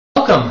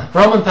Welcome,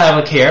 Roman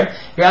Pavlik here,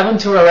 your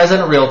Aventura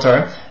resident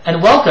realtor, and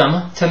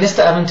welcome to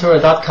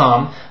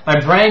MrAventura.com,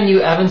 my brand new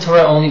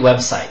Aventura-only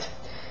website.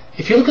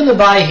 If you're looking to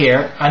buy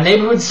here, our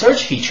neighborhood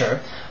search feature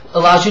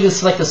allows you to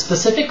select a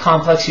specific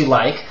complex you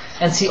like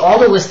and see all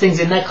the listings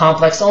in that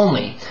complex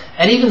only,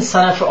 and even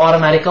sign up for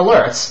automatic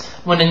alerts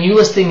when a new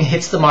listing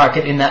hits the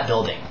market in that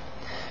building.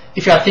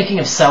 If you are thinking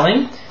of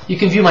selling, you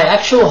can view my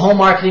actual home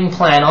marketing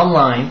plan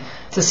online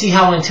to see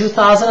how in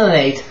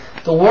 2008,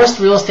 the worst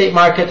real estate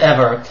market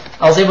ever,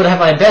 I was able to have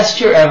my best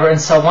year ever and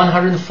sell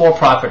 104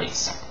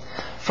 properties.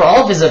 For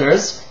all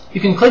visitors, you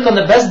can click on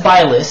the Best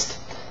Buy list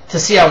to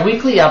see our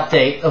weekly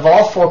update of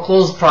all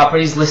foreclosed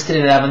properties listed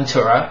in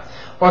Aventura,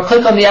 or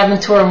click on the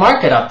Aventura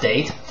Market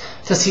Update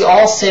to see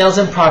all sales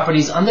and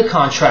properties under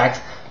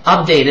contract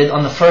updated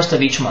on the 1st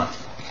of each month.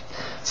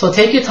 So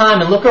take your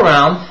time and look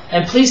around,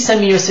 and please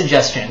send me your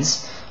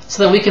suggestions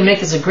so that we can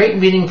make this a great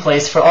meeting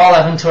place for all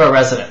Aventura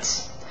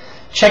residents.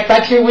 Check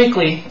back here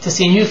weekly to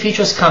see new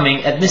features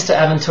coming at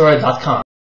MrAventura.com.